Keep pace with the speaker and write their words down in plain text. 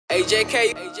AJK.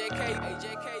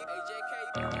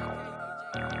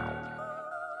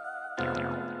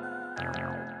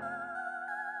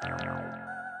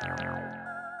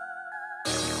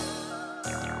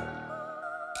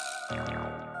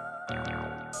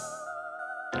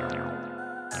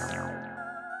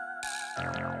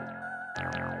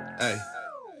 Hey.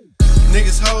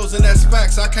 Niggas hoes and that's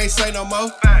facts, I can't say no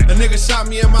more. A nigga shot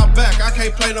me in my back, I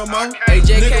can't play no more.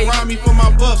 Nigga robbed me for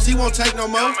my buffs, he won't take no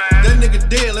more. That nigga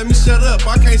dead, let me shut up,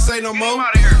 I can't say no more.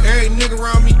 Every nigga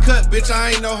around me cut, bitch,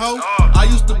 I ain't no hoe. I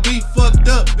used to be fucked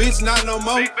up, bitch, not no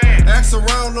more. Ask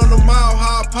around on the mile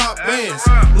how I pop bands.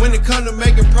 When it come to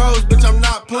making pros, bitch, I'm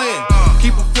not playing.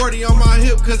 Keep a 40 on my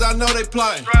hip, cause I know they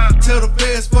plotting. Tell the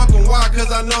feds fucking why,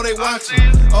 cause I know they watching.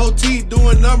 OT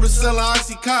doing numbers, selling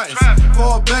Oxycontins.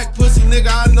 Fall back, pussy nigga,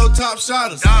 I know top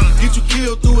shotters. Get you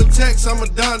killed through a text, I'm a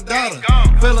Don Dollar.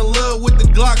 Fell in love with the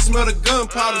Glock, smell the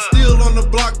gunpowder. Still on the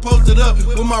block, posted up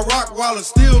with my rock wallet.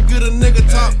 Still get a nigga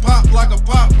top pop like a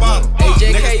pop bottle.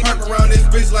 Niggas perk around this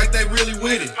bitch like they really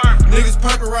with it. Niggas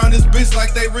perk around this bitch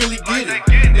like they really get it.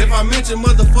 If I mention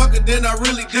motherfucker, then I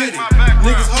really did it.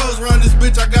 Niggas hoes around this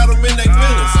bitch, I got them in they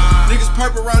feelings. Niggas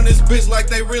perk around this bitch like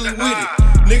they really with it.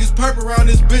 Niggas perk around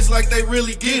this bitch like they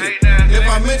really get it. If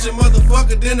I mention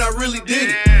motherfucker, then I really did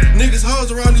it. Niggas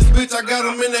hoes around this bitch, I got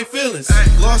them in they feelings.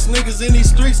 Lost niggas in these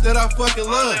streets that I fucking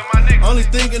love. Only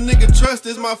thing a nigga trust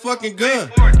is my fucking gun.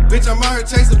 Bitch, I'm out here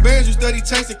chasing bands, you steady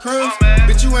chasing crumbs.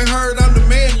 Bitch, you ain't heard I'm the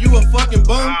man, you a fucking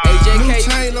bum. New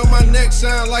chain on my neck,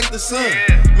 shine like the sun.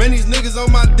 Man, these niggas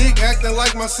on my dick acting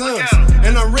like my sons.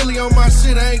 And I'm really on my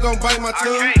shit, I ain't gon' bite my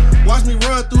tongue. Watch me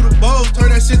run through the bowls, turn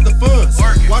that shit to funds.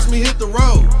 Watch me hit the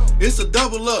road, it's a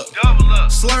double up.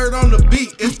 Slurred on the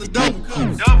beat, it's the double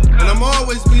cup. And I'm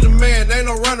always be the man, ain't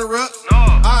no runner-up.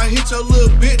 I hit your little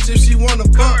bitch if she wanna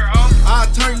fuck. I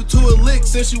turn you to a lick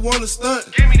since you wanna stunt.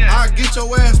 I get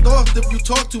your ass off if you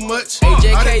talk too much.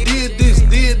 I done did this,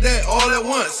 did that all at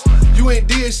once. You ain't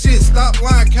did shit, stop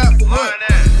lying, cap for what?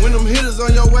 When them hitters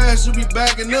on your ass, you be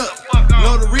backing up.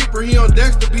 Know the Reaper, he on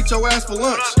Dexta, beat your ass for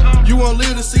lunch. You won't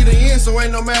live to see the end, so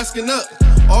ain't no masking up.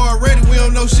 Already we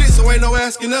don't know shit, so ain't no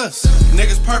asking us.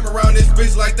 Niggas perk around this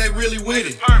bitch like they really with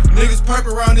it. Niggas perk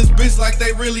around this bitch like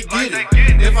they really get it.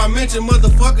 If I mention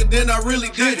motherfucker, then I really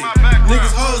did it.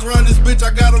 Niggas hoes around this bitch,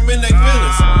 I got them in they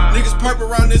feelings. Niggas perk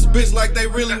around this bitch like they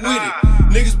really with it.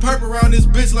 Niggas perk around this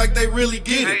bitch like they really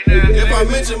get it. If I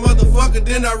mention motherfucker,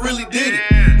 then I really did it.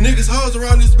 Niggas hoes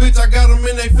around this bitch, I got them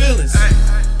in they feelings.